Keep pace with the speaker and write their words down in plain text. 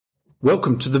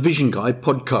Welcome to the Vision Guy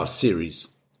podcast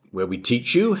series, where we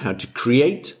teach you how to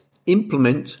create,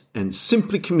 implement, and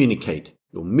simply communicate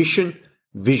your mission,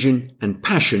 vision, and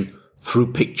passion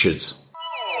through pictures.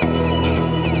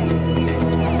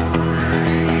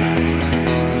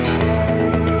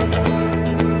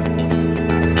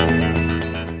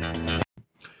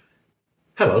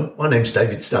 Hello, my name's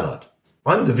David Stannard.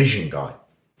 I'm the Vision Guy.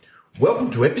 Welcome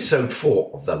to episode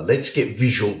 4 of the Let's Get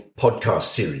Visual podcast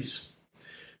series.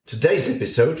 Today's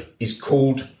episode is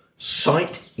called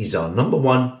Sight is Our Number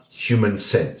One Human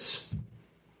Sense.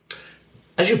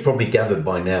 As you've probably gathered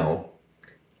by now,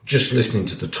 just listening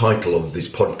to the title of this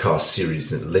podcast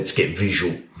series, Let's Get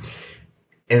Visual,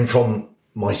 and from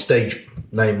my stage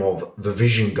name of The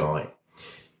Vision Guy,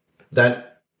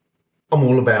 that I'm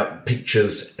all about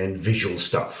pictures and visual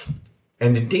stuff.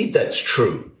 And indeed that's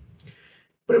true.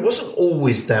 But it wasn't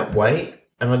always that way,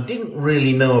 and I didn't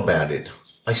really know about it.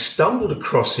 I stumbled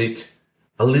across it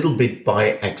a little bit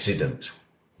by accident.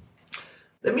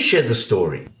 Let me share the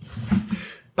story.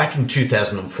 Back in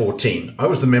 2014, I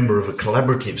was the member of a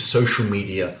collaborative social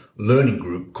media learning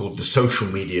group called the Social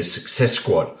Media Success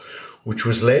Squad, which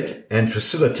was led and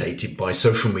facilitated by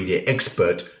social media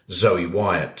expert Zoe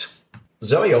Wyatt.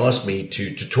 Zoe asked me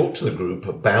to talk to the group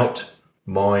about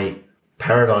my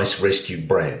Paradise Rescued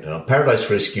brand. Now,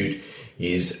 Paradise Rescued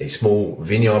is a small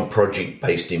vineyard project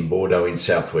based in Bordeaux in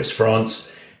southwest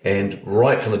France. And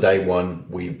right from the day one,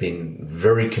 we've been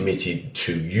very committed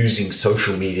to using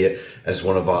social media as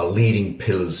one of our leading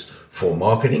pillars for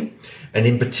marketing. And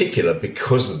in particular,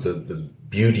 because of the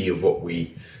beauty of what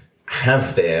we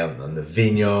have there and the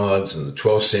vineyards and the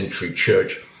 12th century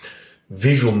church,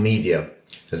 visual media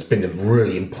has been a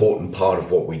really important part of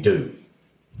what we do.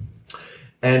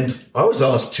 And I was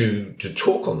asked to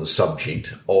talk on the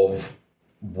subject of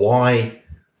why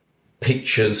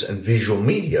pictures and visual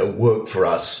media work for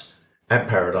us at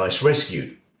Paradise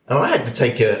Rescued. And I had to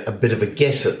take a bit of a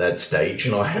guess at that stage,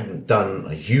 and I hadn't done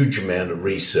a huge amount of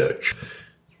research.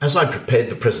 As I prepared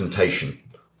the presentation,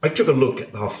 I took a look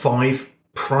at our 5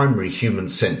 primary human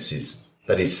senses,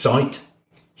 that is sight,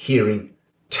 hearing,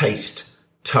 taste,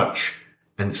 touch,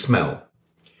 and smell.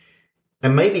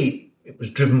 And maybe it was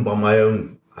driven by my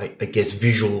own, I guess,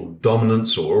 visual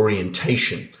dominance or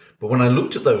orientation. But when I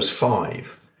looked at those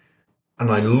 5 and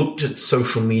I looked at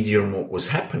social media and what was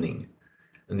happening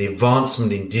and the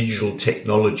advancement in digital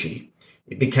technology,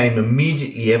 it became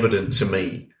immediately evident to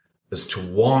me as to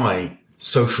why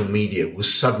social media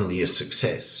was suddenly a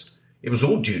success. It was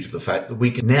all due to the fact that we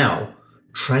can now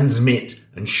transmit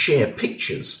and share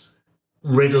pictures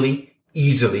readily,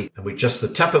 easily, and with just the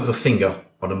tap of a finger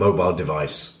on a mobile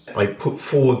device. I put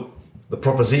forward the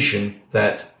proposition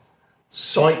that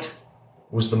sight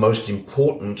was the most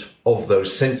important of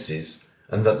those senses,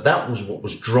 and that was what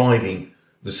was driving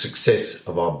the success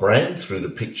of our brand through the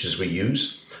pictures we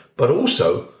use, but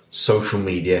also social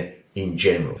media in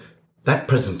general. That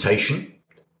presentation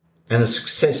and the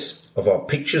success of our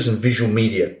pictures and visual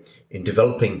media in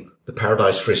developing the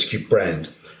Paradise Rescue brand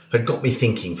had got me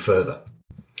thinking further.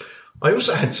 I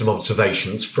also had some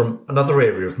observations from another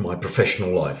area of my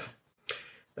professional life.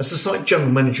 As the site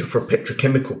general manager for a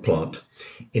petrochemical plant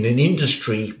in an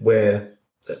industry where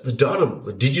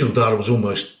the digital data was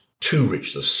almost too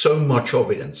rich, there's so much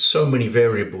of it and so many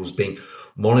variables being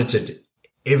monitored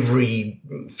every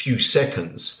few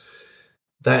seconds,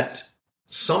 that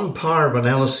some power of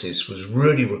analysis was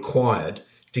really required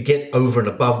to get over and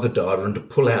above the data and to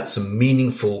pull out some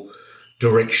meaningful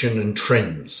direction and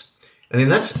trends. And in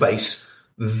that space,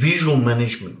 the visual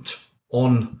management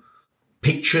on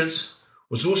pictures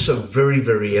was also very,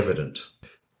 very evident.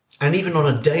 And even on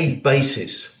a daily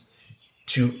basis,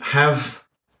 to have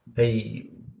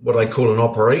what I call an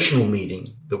operational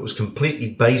meeting that was completely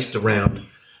based around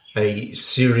a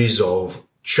series of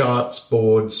charts,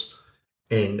 boards,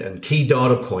 and key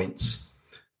data points,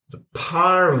 the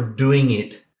power of doing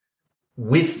it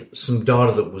with some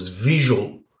data that was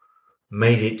visual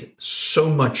made it so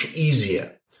much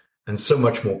easier and so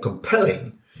much more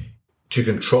compelling to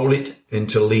control it and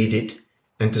to lead it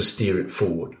and to steer it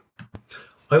forward.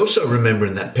 I also remember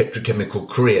in that petrochemical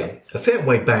career, a fair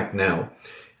way back now,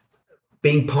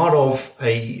 being part of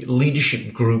a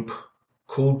leadership group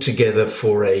called together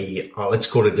for let's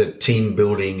call it a team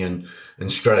building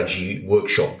and strategy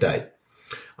workshop day.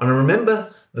 And I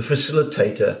remember the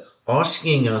facilitator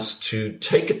asking us to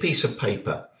take a piece of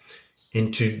paper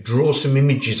and to draw some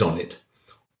images on it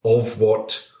of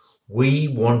what we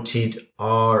wanted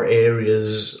our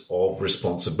areas of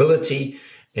responsibility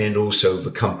and also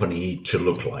the company to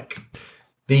look like.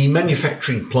 The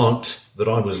manufacturing plant that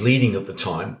I was leading at the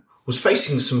time was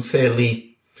facing some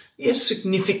fairly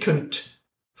significant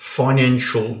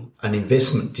financial and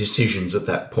investment decisions at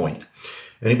that point.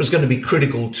 And it was going to be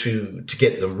critical to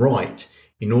get them right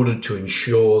in order to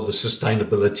ensure the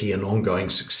sustainability and ongoing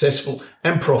successful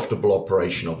and profitable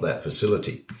operation of that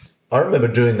facility. I remember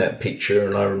doing that picture,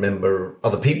 and I remember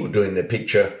other people doing their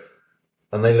picture,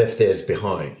 and they left theirs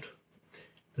behind.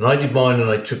 And I did mine, and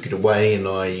I took it away, and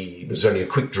it was only a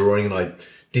quick drawing, and I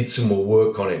did some more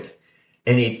work on it.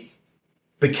 And it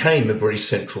became a very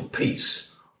central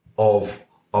piece of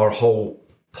our whole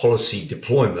policy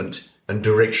deployment and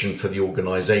direction for the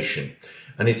organization.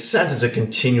 And it sat as a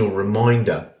continual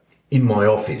reminder in my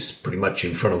office, pretty much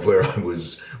in front of where I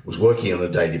was working on a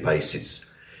daily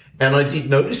basis. And I did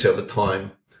notice at the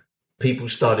time, people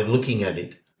started looking at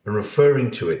it and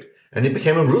referring to it. And it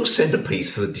became a real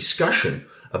centerpiece for the discussion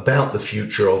about the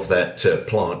future of that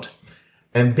plant.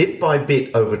 And bit by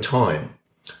bit over time,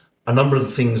 a number of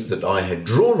the things that I had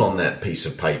drawn on that piece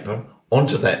of paper,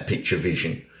 onto that picture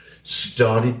vision,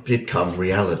 started to become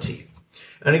reality.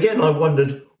 And again, I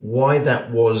wondered why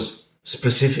that was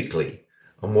specifically,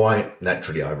 and why,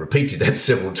 naturally, I repeated that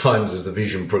several times as the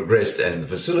vision progressed and the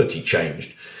facility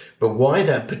changed, but why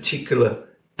that particular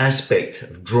aspect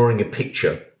of drawing a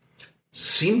picture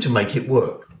seemed to make it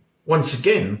work. Once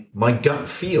again, my gut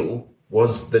feel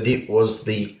was that it was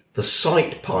the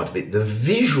sight part of it, the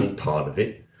visual part of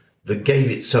it, that gave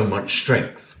it so much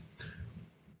strength.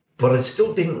 But I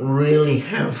still didn't really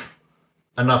have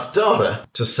enough data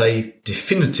to say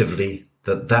definitively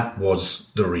that that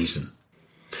was the reason.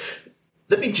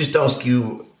 Let me just ask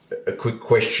you a quick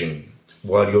question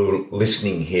while you're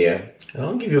listening here. And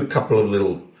I'll give you a couple of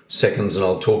little seconds and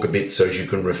I'll talk a bit so as you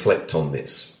can reflect on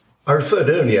this. I referred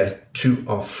earlier to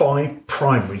our 5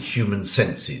 primary human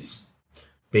senses,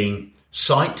 being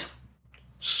sight,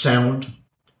 sound,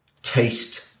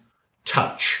 taste,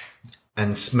 touch,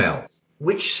 and smell.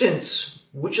 Which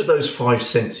of those 5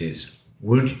 senses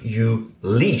would you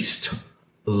least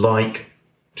like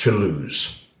to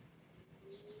lose?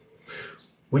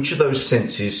 Which of those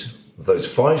senses, those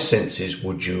 5 senses,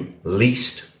 would you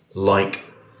least like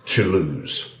to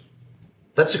lose?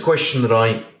 That's a question that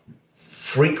I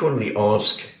frequently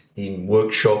ask in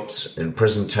workshops and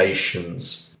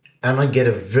presentations, and I get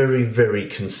a very, very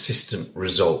consistent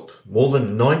result. More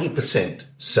than 90%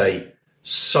 say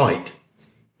sight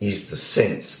is the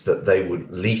sense that they would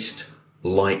least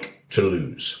like to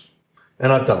lose.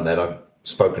 And I've done that. I've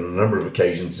spoken on a number of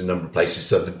occasions in a number of places,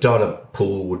 so the data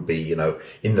pool would be,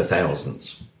 in the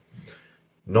thousands.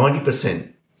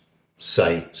 90%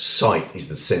 say sight is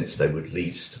the sense they would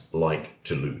least like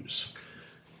to lose.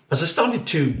 As I started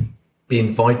to be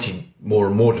invited more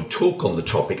and more to talk on the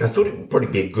topic, I thought it would probably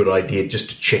be a good idea just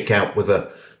to check out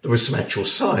whether there was some actual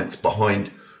science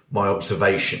behind my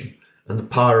observation and the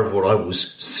power of what I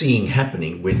was seeing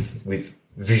happening with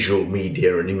visual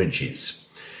media and images.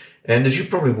 And as you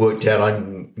probably worked out,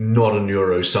 I'm not a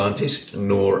neuroscientist,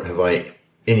 nor have I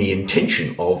any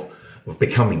intention of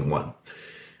becoming one.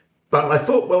 But I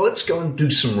thought, well, let's go and do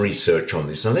some research on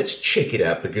this and let's check it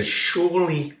out, because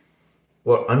surely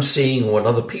what I'm seeing, what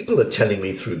other people are telling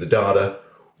me through the data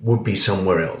would be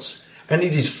somewhere else. And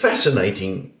it is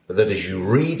fascinating that as you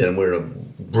read, and we're in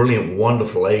a brilliant,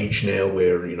 wonderful age now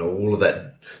where, all of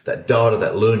that data,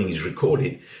 that learning is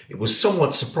recorded, it was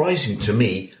somewhat surprising to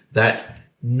me that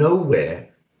nowhere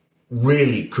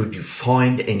really could you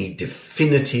find any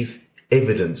definitive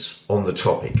evidence on the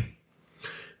topic.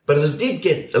 But as I did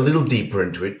get a little deeper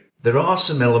into it, there are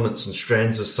some elements and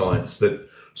strands of science that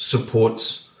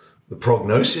supports the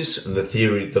prognosis and the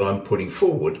theory that I'm putting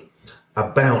forward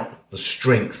about the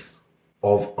strength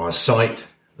of our sight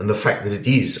and the fact that it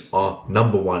is our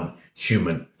number one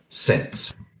human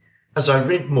sense. As I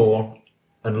read more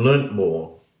and learnt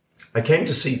more, I came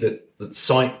to see that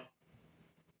sight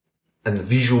and the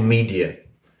visual media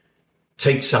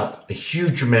takes up a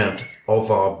huge amount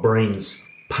of our brain's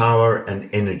power and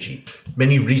energy.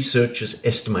 Many researchers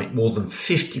estimate more than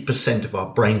 50% of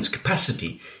our brain's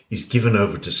capacity is given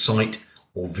over to sight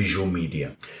or visual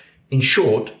media. In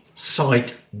short,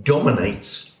 sight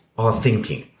dominates our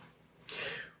thinking.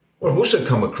 What I've also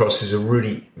come across is a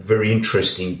really very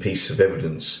interesting piece of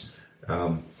evidence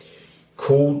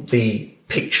called the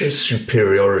picture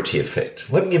superiority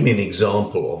effect. Let me give you an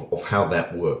example of how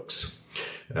that works.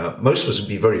 Most of us would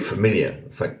be very familiar, in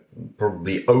fact,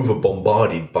 probably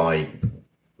over-bombarded by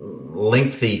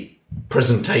lengthy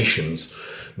presentations,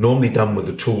 normally done with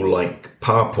a tool like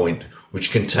PowerPoint,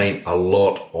 which contain a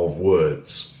lot of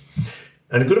words.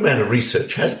 And a good amount of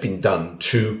research has been done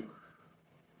to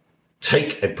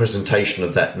take a presentation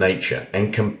of that nature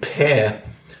and compare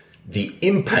the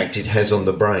impact it has on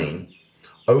the brain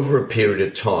over a period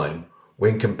of time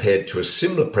when compared to a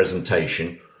similar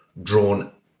presentation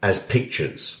drawn as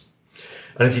pictures.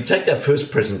 And if you take that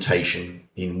first presentation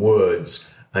in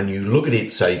words and you look at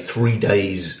it, say, 3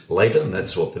 days later, and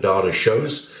that's what the data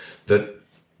shows, that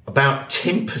about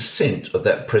 10% of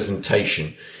that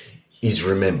presentation is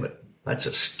remembered. That's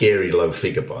a scary low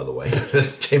figure, by the way,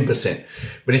 10%.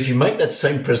 But if you make that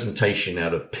same presentation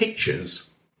out of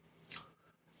pictures,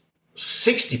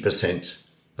 60%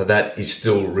 of that is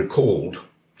still recalled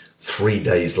 3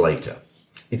 days later.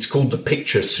 It's called the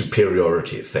picture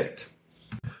superiority effect.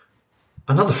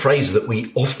 Another phrase that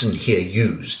we often hear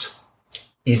used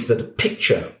is that a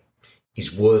picture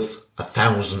is worth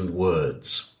 1,000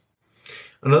 words.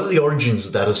 And although the origins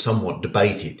of that are somewhat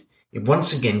debated, it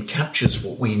once again captures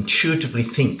what we intuitively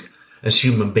think as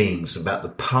human beings about the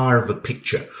power of a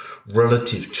picture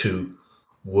relative to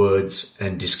words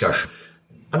and discussion.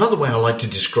 Another way I like to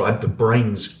describe the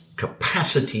brain's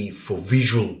capacity for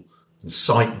visual and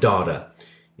sight data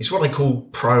is what I call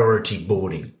priority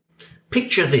boarding.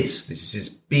 Picture this. This is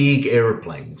a big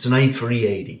aeroplane. It's an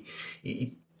A380.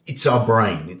 It's our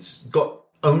brain. It's got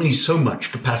only so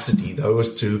much capacity, though,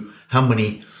 as to how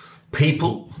many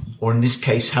people, or in this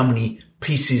case, how many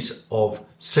pieces of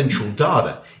central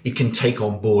data it can take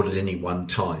on board at any one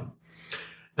time.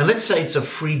 And let's say it's a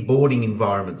free boarding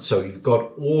environment. So you've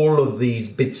got all of these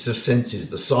bits of senses,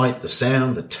 the sight, the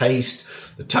sound, the taste,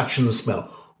 the touch and the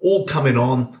smell, all coming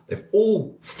on. They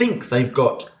all think they've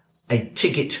got a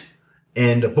ticket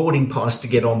and a boarding pass to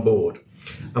get on board.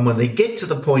 And when they get to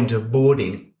the point of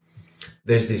boarding,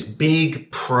 there's this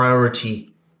big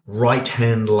priority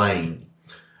right-hand lane.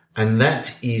 And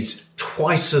that is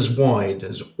twice as wide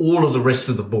as all of the rest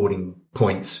of the boarding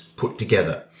points put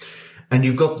together. And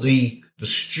you've got the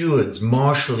stewards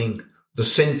marshalling the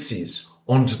senses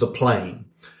onto the plane,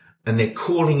 and they're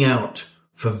calling out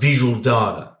for visual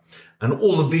data. And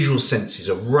all the visual senses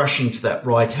are rushing to that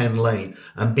right-hand lane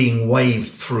and being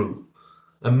waved through.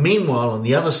 And meanwhile, on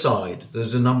the other side,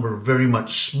 there's a number of very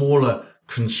much smaller,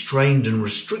 constrained and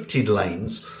restricted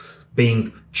lanes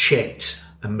being checked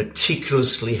and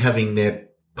meticulously having their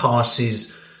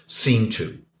passes seen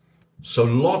to. So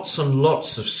lots and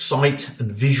lots of sight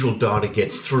and visual data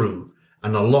gets through,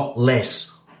 and a lot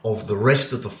less of the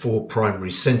rest of the 4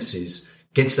 primary senses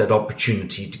gets that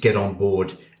opportunity to get on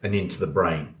board and into the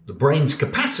brain. The brain's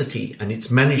capacity and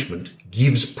its management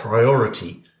gives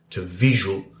priority to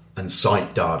visual and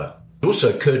sight data. It also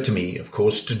occurred to me, of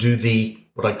course, to do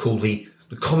what I call the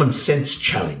common sense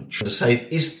challenge, to say,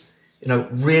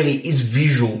 really is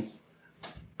visual,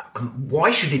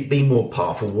 why should it be more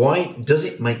powerful? Why does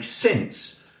it make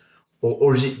sense?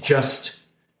 Or is it just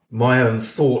my own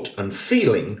thought and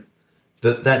feeling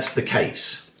that that's the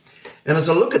case? And as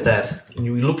I look at that, and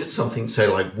you look at something, say,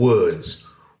 like words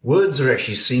are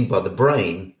actually seen by the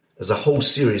brain as a whole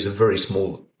series of very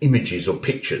small images or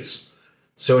pictures.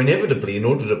 So inevitably, in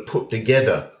order to put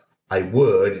together a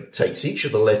word, it takes each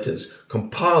of the letters,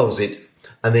 compiles it,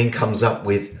 and then comes up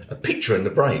with a picture in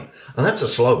the brain. And that's a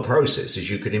slow process,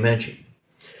 as you could imagine.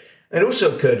 It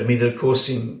also occurred to me that, of course,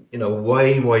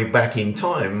 way back in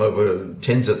time, over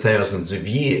tens of thousands of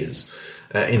years,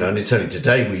 and it's only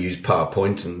today we use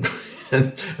PowerPoint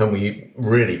and we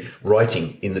really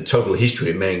writing in the total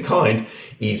history of mankind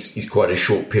is quite a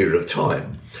short period of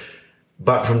time.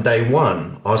 But from day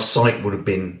one, our sight would have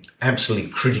been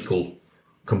absolutely critical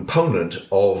component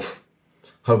of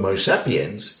Homo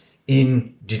sapiens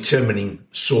in determining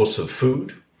source of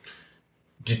food,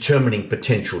 determining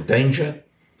potential danger,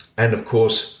 and of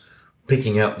course,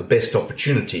 picking out the best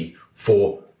opportunity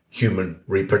for human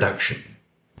reproduction.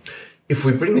 If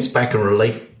we bring this back and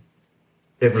relate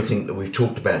everything that we've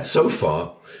talked about so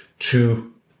far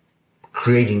to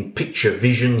creating picture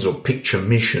visions or picture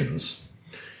missions,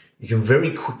 you can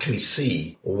very quickly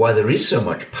see why there is so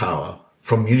much power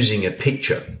from using a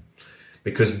picture,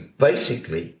 because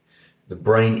basically the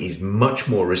brain is much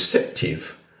more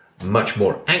receptive, much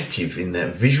more active in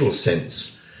that visual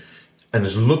sense, and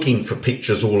is looking for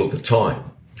pictures all of the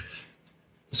time.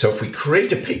 So if we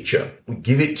create a picture, we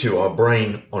give it to our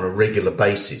brain on a regular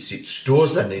basis. It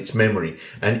stores that in its memory,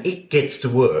 and it gets to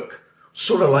work,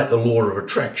 sort of like the law of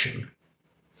attraction,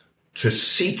 to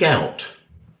seek out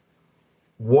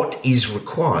what is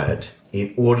required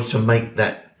in order to make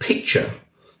that picture,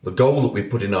 the goal that we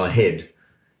put in our head,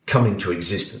 come into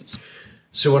existence.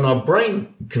 So when our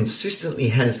brain consistently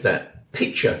has that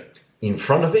picture in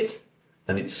front of it,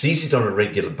 and it sees it on a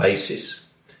regular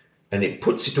basis, and it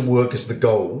puts it to work as the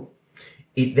goal,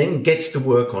 it then gets to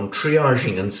work on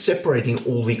triaging and separating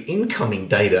all the incoming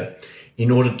data in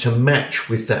order to match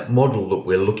with that model that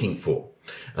we're looking for.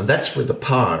 And that's where the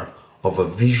power of a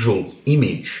visual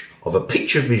image, of a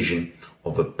picture vision,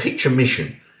 of a picture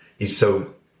mission is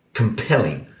so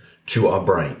compelling to our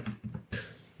brain.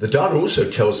 The data also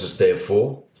tells us,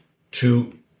 therefore,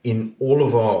 to, in all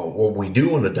of what we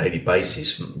do on a daily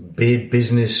basis, be it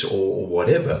business or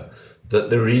whatever, that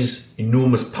there is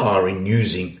enormous power in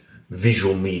using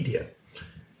visual media.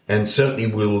 And certainly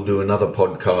we'll do another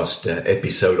podcast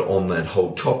episode on that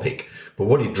whole topic. But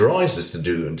what it drives us to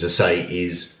do and to say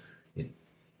is,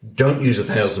 don't use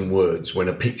 1,000 words when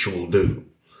a picture will do.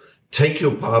 Take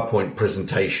your PowerPoint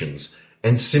presentations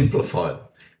and simplify them.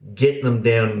 Get them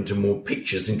down into more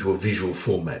pictures, into a visual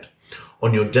format.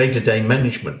 On your day-to-day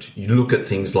management, you look at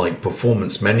things like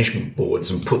performance management boards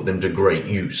and put them to great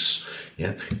use.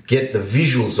 Yeah? Get the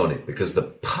visuals on it, because the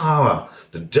power,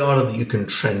 the data that you can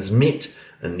transmit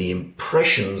and the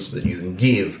impressions that you can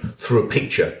give through a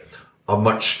picture are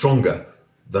much stronger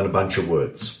than a bunch of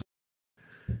words.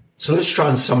 So let's try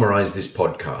and summarize this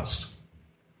podcast.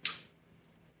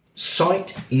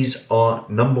 Sight is our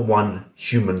number one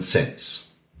human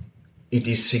sense. It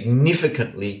is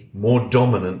significantly more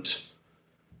dominant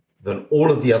than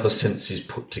all of the other senses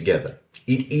put together.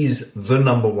 It is the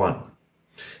number one.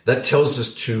 That tells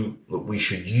us that we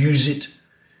should use it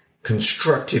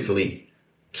constructively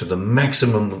to the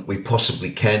maximum that we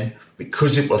possibly can,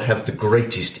 because it will have the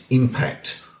greatest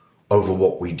impact over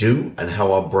what we do and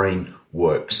how our brain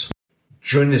works.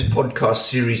 During this podcast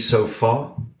series so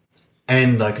far,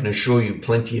 and I can assure you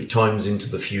plenty of times into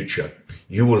the future,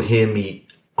 you will hear me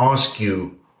ask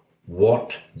you,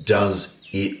 what does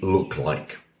it look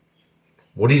like?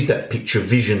 What is that picture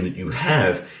vision that you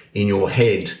have in your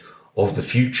head of the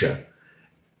future?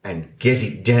 And get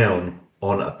it down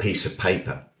on a piece of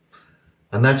paper.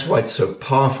 And that's why it's so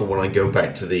powerful when I go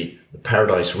back to the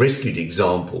Paradise Rescued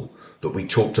example that we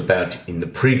talked about in the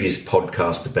previous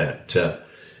podcast about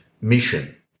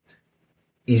mission,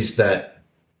 is that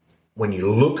when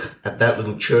you look at that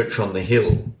little church on the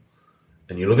hill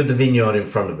and you look at the vineyard in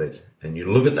front of it and you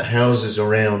look at the houses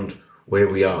around where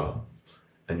we are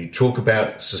and you talk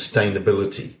about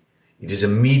sustainability, it is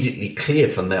immediately clear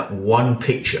from that one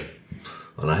picture,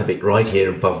 and I have it right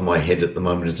here above my head at the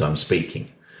moment as I'm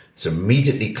speaking. It's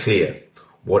immediately clear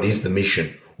what is the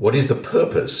mission, what is the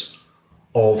purpose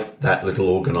of that little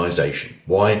organization.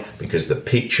 Why? Because the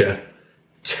picture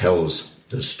tells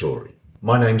the story.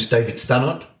 My name's David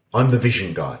Stannard. I'm the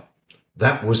Vision Guy.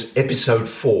 That was episode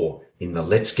 4 in the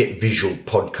Let's Get Visual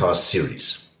podcast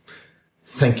series.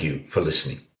 Thank you for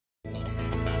listening.